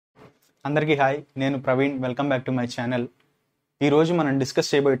అందరికీ హాయ్, నేను Praveen. Welcome back to my channel. ఈరోజు మనం డిస్కస్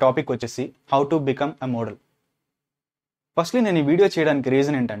చేయబోయే టాపిక్ వచ్చేసి how to become a model. Firstly నేను ఈ వీడియో చేయడానికి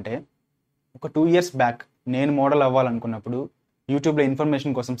రీజన్ ఏంటంటే, ఒక 2 years బ్యాక్ నేను మోడల్ అవ్వాలనుకున్నప్పుడు యూట్యూబ్లో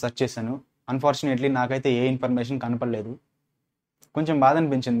ఇన్ఫర్మేషన్ కోసం సెర్చ్ చేశాను. అన్ఫార్చునేట్లీ నాకైతే ఏ ఇన్ఫర్మేషన్ కనపడలేదు. కొంచెం బాధ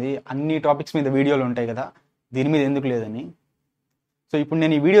అనిపించింది. అన్ని టాపిక్స్ మీద వీడియోలు ఉంటాయి కదా, దీని మీద ఎందుకు లేదని. సో ఇప్పుడు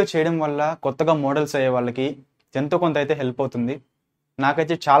నేను ఈ వీడియో చేయడం వల్ల కొత్తగా మోడల్స్ అయ్యే వాళ్ళకి ఎంతో కొంత అయితే హెల్ప్ అవుతుంది.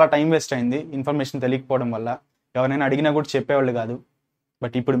 నాకైతే చాలా టైం వేస్ట్ అయింది ఇన్ఫర్మేషన్ తెలియకపోవడం వల్ల. ఎవరైనా అడిగినా కూడా చెప్పేవాళ్ళు కాదు.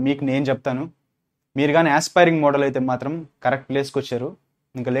 బట్ ఇప్పుడు మీకు నేను చెప్తాను. మీరు కానీ ఆస్పైరింగ్ మోడల్ అయితే మాత్రం కరెక్ట్ ప్లేస్కి వచ్చారు.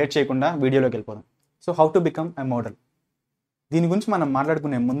 ఇంకా లేట్ చేయకుండా వీడియోలోకి వెళ్ళిపోదాం. So how to become a model, దీని గురించి మనం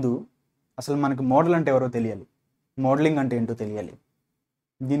మాట్లాడుకునే ముందు అసలు మనకు మోడల్ అంటే ఎవరో తెలియాలి, మోడలింగ్ అంటే ఏంటో తెలియాలి.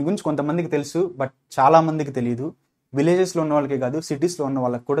 దీని గురించి కొంతమందికి తెలుసు, బట్ చాలామందికి తెలియదు. విలేజెస్లో ఉన్న వాళ్ళకే కాదు, సిటీస్లో ఉన్న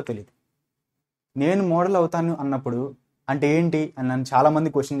వాళ్ళకి కూడా తెలియదు. నేను మోడల్ అవుతాను అన్నప్పుడు అంటే ఏంటి అని నన్ను చాలామంది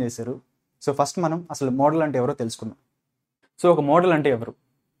క్వశ్చన్ చేశారు. సో ఫస్ట్ మనం అసలు మోడల్ అంటే ఎవరో తెలుసుకుందాం. సో ఒక మోడల్ అంటే ఎవరు?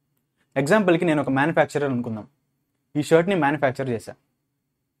 ఎగ్జాంపుల్కి నేను ఒక మ్యానుఫ్యాక్చరర్ అనుకుందాం. ఈ షర్ట్ని మ్యానుఫ్యాక్చర్ చేశా.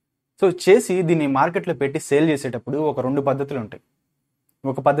 సో చేసి దీన్ని మార్కెట్లో పెట్టి సేల్ చేసేటప్పుడు ఒక 2 పద్ధతులు ఉంటాయి.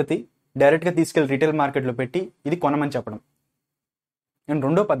 ఒక పద్ధతి డైరెక్ట్గా తీసుకెళ్ళి రీటైల్ మార్కెట్లో పెట్టి ఇది కొనమని చెప్పడం. అండ్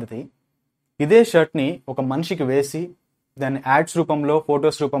రెండో పద్ధతి ఇదే షర్ట్ని ఒక మనిషికి వేసి దాన్ని యాడ్స్ రూపంలో,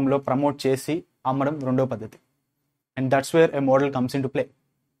 ఫొటోస్ రూపంలో ప్రమోట్ చేసి అమ్మడం రెండో పద్ధతి. And that's where a model comes in to play.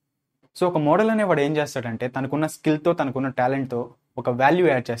 So ఒక మోడల్ అనేవాడు ఏం చేస్తాడంటే, తనకున్న స్కిల్తో, తనకున్న టాలెంట్తో ఒక వాల్యూ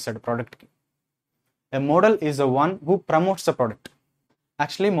యాడ్ చేస్తాడు ప్రోడక్ట్కి. A model is the one who promotes the product.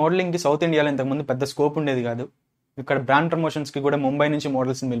 Actually మోడలింగ్కి south ఇండియాలో ఇంతకుముందు పెద్ద స్కోప్ ఉండేది కాదు. ఇక్కడ బ్రాండ్ ప్రమోషన్స్కి కూడా ముంబై నుంచి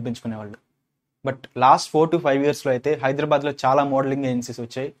మోడల్స్ని పిలిపించుకునేవాళ్ళు. బట్ లాస్ట్ 4 to 5 yearsలో అయితే హైదరాబాద్లో చాలా మోడలింగ్ ఏజెన్సీస్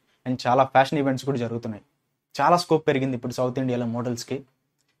వచ్చాయి. అండ్ చాలా ఫ్యాషన్ ఈవెంట్స్ కూడా జరుగుతున్నాయి. చాలా స్కోప్ పెరిగింది ఇప్పుడు సౌత్ ఇండియాలో మోడల్స్కి.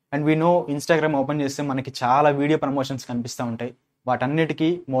 And we know, Instagram open చేస్తే మనకి చాలా వీడియో ప్రమోషన్స్ కనిపిస్తూ ఉంటాయి. వాటన్నిటికీ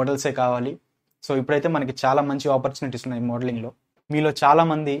మోడల్సే కావాలి. సో ఇప్పుడైతే మనకి చాలా మంచి ఆపర్చునిటీస్ ఉన్నాయి మోడలింగ్లో. మీలో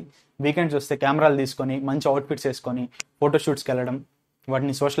చాలామంది వీకెండ్స్ వస్తే కెమెరాలు తీసుకొని మంచి అవుట్ఫిట్స్ వేసుకొని ఫోటోషూట్స్కి వెళ్ళడం,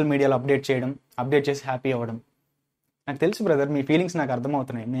 వాటిని సోషల్ మీడియాలో అప్డేట్ చేసి హ్యాపీ అవ్వడం. నాకు తెలుసు బ్రదర్, మీ ఫీలింగ్స్ నాకు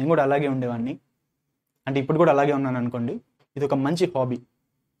అర్థమవుతున్నాయి. నేను కూడా అలాగే ఉండేవాడిని. అంటే ఇప్పుడు కూడా అలాగే ఉన్నాను అనుకోండి. ఇది ఒక మంచి హాబీ.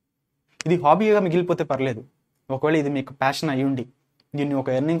 ఇది హాబీగా మిగిలిపోతే పర్లేదు. ఒకవేళ ఇది మీకు ప్యాషన్ అయ్యుండి దీన్ని ఒక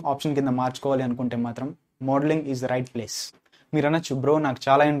ఎర్నింగ్ ఆప్షన్ కింద మార్చుకోవాలి అనుకుంటే మాత్రం modelling is the right place. మీరు అనొచ్చు, బ్రో నాకు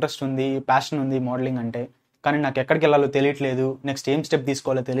చాలా ఇంట్రెస్ట్ ఉంది, ప్యాషన్ ఉంది మోడలింగ్ అంటే, కానీ నాకు ఎక్కడికి వెళ్ళాలో తెలియట్లేదు, నెక్స్ట్ ఏం స్టెప్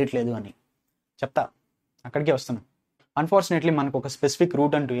తీసుకోవాలో తెలియట్లేదు అని. చెప్తా, అక్కడికే వస్తున్నాను. అన్ఫార్చునేట్లీ మనకు ఒక స్పెసిఫిక్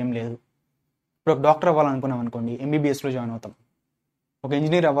రూట్ అంటూ ఏం లేదు. ఇప్పుడు ఒక డాక్టర్ అవ్వాలనుకున్నాం అనుకోండి, ఎంబీబీఎస్లో జాయిన్ అవుతాం. ఒక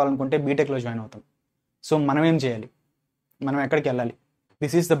ఇంజనీర్ అవ్వాలనుకుంటే బీటెక్లో జాయిన్ అవుతాం. సో మనం ఏం చేయాలి? మనం ఎక్కడికి వెళ్ళాలి?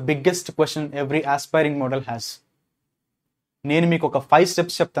 This is the biggest question every aspiring model has. నేను మీకు ఒక 5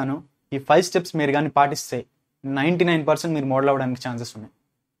 steps చెప్తాను. ఈ 5 steps మీరు కానీ పాటిస్తే 99% మీరు మోడల్ అవ్వడానికి ఛాన్సెస్ ఉన్నాయి.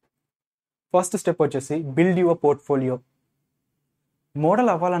 ఫస్ట్ స్టెప్ వచ్చేసి బిల్డ్ యువర్ పోర్ట్ఫోలియో.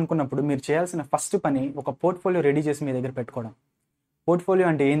 మోడల్ అవ్వాలనుకున్నప్పుడు మీరు చేయాల్సిన ఫస్ట్ పని ఒక పోర్ట్ఫోలియో రెడీ చేసి మీ దగ్గర పెట్టుకోవడం. పోర్ట్ఫోలియో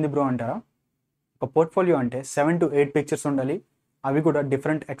అంటే ఏంది బ్రో అంటారా? ఒక పోర్ట్ఫోలియో అంటే 7 to 8 పిక్చర్స్ ఉండాలి. అవి కూడా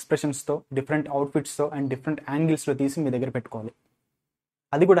డిఫరెంట్ ఎక్స్ప్రెషన్స్తో, డిఫరెంట్ అవుట్ఫిట్స్తో అండ్ డిఫరెంట్ యాంగిల్స్లో తీసి మీ దగ్గర పెట్టుకోవాలి.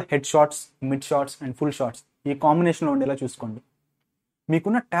 అది కూడా head shots, mid shots and full shots ఈ కాంబినేషన్లో ఉండేలా చూసుకోండి.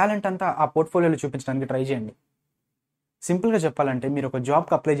 మీకున్న టాలెంట్ అంతా ఆ పోర్ట్ఫోలియోలో చూపించడానికి ట్రై చేయండి. సింపుల్గా చెప్పాలంటే, మీరు ఒక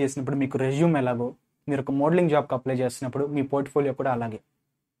జాబ్కి అప్లై చేసినప్పుడు మీకు రెజ్యూమ్ ఎలాగో, మీరు ఒక మోడలింగ్ జాబ్కి అప్లై చేసినప్పుడు మీ పోర్ట్ఫోలియో కూడా అలాగే.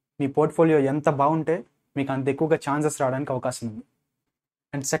 మీ పోర్ట్ఫోలియో ఎంత బాగుంటే మీకు అంత ఎక్కువగా ఛాన్సెస్ రావడానికి అవకాశం ఉంది.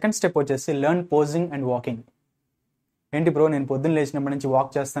 అండ్ సెకండ్ స్టెప్ వచ్చేసి లెర్న్ పోజింగ్ అండ్ వాకింగ్. ఏంటి బ్రో, నేను పొద్దున్న లేచినప్పటి నుంచి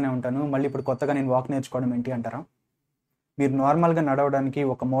వాక్ చేస్తూనే ఉంటాను, మళ్ళీ ఇప్పుడు కొత్తగా నేను వాక్ నేర్చుకోవడం ఏంటి అంటారా? మీరు నార్మల్గా నడవడానికి,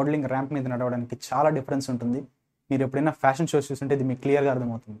 ఒక మోడలింగ్ ర్యాంప్ మీద నడవడానికి చాలా డిఫరెన్స్ ఉంటుంది. మీరు ఎప్పుడైనా ఫ్యాషన్ షోస్ చూస్తుంటే ఇది మీకు క్లియర్గా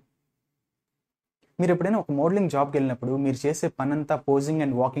అర్థమవుతుంది. మీరు ఎప్పుడైనా ఒక మోడలింగ్ జాబ్కి వెళ్ళినప్పుడు మీరు చేసే పనంతా పోజింగ్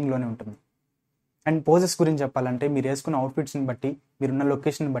అండ్ వాకింగ్లోనే ఉంటుంది. అండ్ పోజెస్ గురించి చెప్పాలంటే, మీరు వేసుకున్న అవుట్ఫిట్స్ని బట్టి, మీరున్న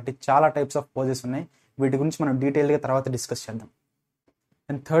లొకేషన్ని బట్టి చాలా టైప్స్ ఆఫ్ పోజెస్ ఉన్నాయి. వీటి గురించి మనం డీటెయిల్గా తర్వాత డిస్కస్ చేద్దాం.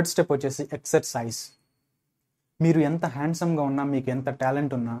 అండ్ థర్డ్ స్టెప్ వచ్చేసి ఎక్సర్సైజ్. మీరు ఎంత హ్యాండ్సమ్గా ఉన్నా, మీకు ఎంత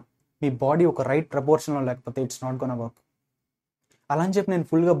టాలెంట్ ఉన్నా, మీ బాడీ ఒక రైట్ ప్రపోర్షన్లో లేకపోతే ఇట్స్ నాట్ గోనా వర్క్. అలా అని చెప్పి నేను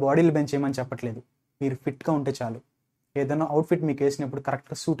ఫుల్గా బాడీలు బెంచ్ చేయమని చెప్పట్లేదు. మీరు ఫిట్గా ఉంటే చాలు. ఏదైనా అవుట్ఫిట్ మీకు వేసినప్పుడు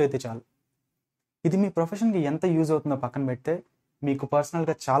కరెక్ట్గా సూట్ అయితే చాలు. ఇది మీ ప్రొఫెషన్కి ఎంత యూజ్ అవుతుందో పక్కన పెడితే, మీకు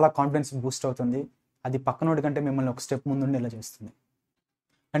పర్సనల్గా చాలా కాన్ఫిడెన్స్ బూస్ట్ అవుతుంది. అది పక్కనోడి కంటే మిమ్మల్ని ఒక స్టెప్ ముందు ఉండేలా చేస్తుంది.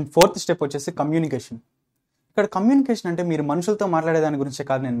 అండ్ ఫోర్త్ స్టెప్ వచ్చేసి కమ్యూనికేషన్. ఇక్కడ కమ్యూనికేషన్ అంటే మీరు మనుషులతో మాట్లాడేదాని గురించే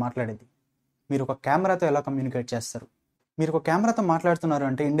కాదు నేను మాట్లాడేది. మీరు ఒక కెమెరాతో ఎలా కమ్యూనికేట్ చేస్తారు? మీరు ఒక కెమెరాతో మాట్లాడుతున్నారు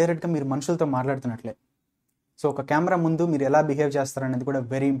అంటే ఇండైరెక్ట్గా మీరు మనుషులతో మాట్లాడుతున్నట్లే. సో ఒక కెమెరా ముందు మీరు ఎలా బిహేవ్ చేస్తారనేది కూడా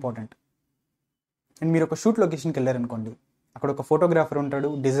వెరీ ఇంపార్టెంట్. అండ్ మీరు ఒక షూట్ లొకేషన్కి వెళ్ళారనుకోండి, అక్కడ ఒక ఫోటోగ్రాఫర్ ఉంటాడు,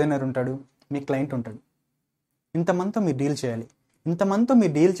 డిజైనర్ ఉంటాడు, మీ క్లయింట్ ఉంటాడు. ఇంతమందితో మీరు డీల్ చేయాలి. ఇంతమందితో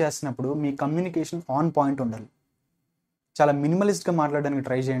మీరు డీల్ చేస్తున్నప్పుడు మీ కమ్యూనికేషన్ ఆన్ పాయింట్ ఉండాలి. చాలా మినిమలిస్ట్గా మాట్లాడడానికి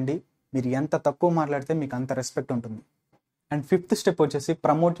ట్రై చేయండి. మీరు ఎంత తక్కువ మాట్లాడితే మీకు అంత రెస్పెక్ట్ ఉంటుంది. అండ్ 5th స్టెప్ వచ్చేసి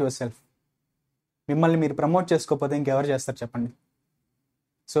ప్రమోట్ యువర్ సెల్ఫ్. మిమ్మల్ని మీరు ప్రమోట్ చేసుకోకపోతే ఇంకెవరు చేస్తారు చెప్పండి.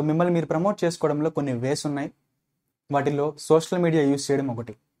 సో మిమ్మల్ని మీరు ప్రమోట్ చేసుకోవడంలో కొన్ని వేస్ ఉన్నాయి. వాటిలో సోషల్ మీడియా యూజ్ చేయడం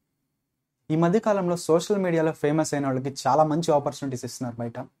ఒకటి. ఈ మధ్యకాలంలో సోషల్ మీడియాలో ఫేమస్ అయిన వాళ్ళకి చాలా మంచి ఆపర్చునిటీస్ ఇస్తున్నారు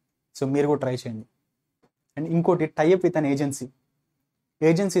బయట. సో మీరు కూడా ట్రై చేయండి. అండ్ ఇంకోటి, టైఅప్ విత్ అన్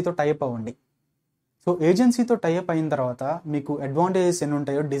ఏజెన్సీతో టైఅప్ అవ్వండి. సో ఏజెన్సీతో టైఅప్ అయిన తర్వాత మీకు అడ్వాంటేజెస్ ఎన్ని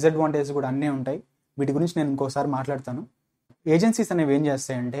ఉంటాయో డిసడ్వాంటేజెస్ కూడా అన్నీ ఉంటాయి. వీటి గురించి నేను ఇంకోసారి మాట్లాడతాను. ఏజెన్సీస్ అనేవి ఏం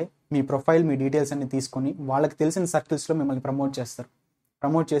చేస్తాయంటే మీ ప్రొఫైల్, మీ డీటెయిల్స్ అన్ని తీసుకొని వాళ్ళకి తెలిసిన సర్కిల్స్లో మిమ్మల్ని ప్రమోట్ చేస్తారు.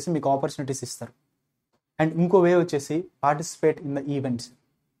 ప్రమోట్ చేసి మీకు ఆపర్చునిటీస్ ఇస్తారు. అండ్ ఇంకో వే వచ్చేసి పార్టిసిపేట్ ఇన్ ద ఈవెంట్స్.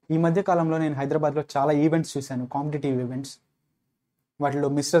 ఈ మధ్య కాలంలో నేను హైదరాబాద్లో చాలా ఈవెంట్స్ చూశాను, కాంపిటేటివ్ ఈవెంట్స్. వాటిలో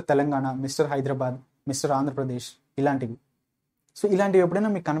mister Telangana, mister Hyderabad, mister Andhra Pradesh ఇలాంటివి. సో ఇలాంటివి ఎప్పుడైనా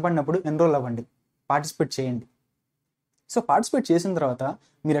మీకు కనపడినప్పుడు ఎన్రోల్ అవ్వండి, పార్టిసిపేట్ చేయండి. సో పార్టిసిపేట్ చేసిన తర్వాత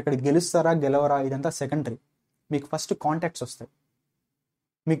మీరు అక్కడ గెలుస్తారా గెలవరా ఇదంతా సెకండరీ. మీకు ఫస్ట్ కాంటాక్ట్స్ వస్తాయి.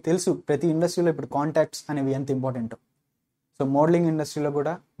 మీకు తెలుసు ప్రతి ఇండస్ట్రీలో ఇప్పుడు కాంటాక్ట్స్ అనేవి ఎంత ఇంపార్టెంట్. సో మోడలింగ్ ఇండస్ట్రీలో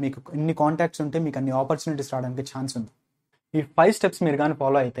కూడా మీకు ఎన్ని కాంటాక్ట్స్ ఉంటే మీకు అన్ని ఆపర్చునిటీస్ రావడానికి ఛాన్స్ ఉంది. ఈ 5 స్టెప్స్ మీరు కానీ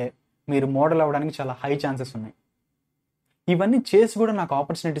ఫాలో అయితే మీరు మోడల్ అవ్వడానికి చాలా హై ఛాన్సెస్ ఉన్నాయి. ఇవన్నీ చేసి కూడా నాకు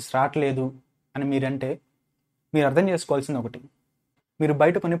ఆపర్చునిటీస్ రావట్లేదు అని మీరంటే మీరు అర్థం చేసుకోవాల్సింది ఒకటి, మీరు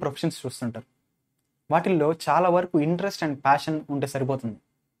బయట కొన్ని ప్రొఫెషన్స్ చూస్తుంటారు. వాటిల్లో చాలా వరకు ఇంట్రెస్ట్ అండ్ ప్యాషన్ ఉంటే సరిపోతుంది.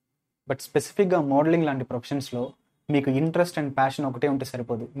 బట్ స్పెసిఫిక్గా మోడలింగ్ లాంటి ప్రొఫెషన్స్లో మీకు ఇంట్రెస్ట్ అండ్ ప్యాషన్ ఒకటే ఉంటే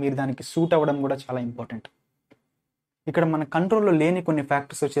సరిపోదు. మీరు దానికి సూట్ అవ్వడం కూడా చాలా ఇంపార్టెంట్. ఇక్కడ మన కంట్రోల్లో లేని కొన్ని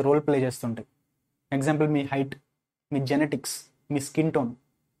ఫ్యాక్టర్స్ వచ్చి రోల్ ప్లే చేస్తుంటాయి. ఎగ్జాంపుల్, మీ హైట్, మీ జెనెటిక్స్, మీ స్కిన్ టోన్.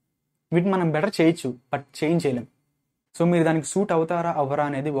 వీటిని మనం బెటర్ చేయొచ్చు, బట్ చేంజ్ చేయలేం. సో మీరు దానికి సూట్ అవుతారా అవ్వరా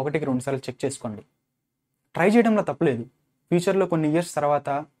అనేది 1-2 సార్లు చెక్ చేసుకోండి. ట్రై చేయడంలో తప్పులేదు. ఫ్యూచర్లో కొన్ని ఇయర్స్ తర్వాత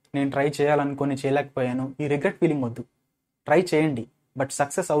నేను ట్రై చేయాలనుకొని చేయలేకపోయాను, ఈ రిగ్రెట్ ఫీలింగ్ వద్దు. ట్రై చేయండి, బట్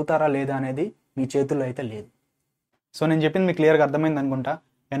సక్సెస్ అవుతారా లేదా అనేది మీ చేతుల్లో అయితే లేదు. సో నేను చెప్పింది మీకు క్లియర్గా అర్థమైంది అనుకుంటా.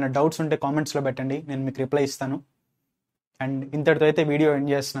 ఏమైనా డౌట్స్ ఉంటే కామెంట్స్లో పెట్టండి, నేను మీకు రిప్లై ఇస్తాను. అండ్ ఇంతటితో అయితే వీడియో ఎండ్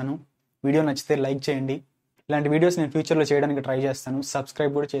చేస్తున్నాను. వీడియో నచ్చితే లైక్ చేయండి. ఇలాంటి వీడియోస్ నేను ఫ్యూచర్లో చేయడానికి ట్రై చేస్తాను.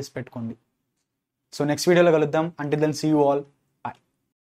 సబ్స్క్రైబ్ కూడా చేసి పెట్టుకోండి. సో నెక్స్ట్ వీడియోలో కలుద్దాం. Until then see you all.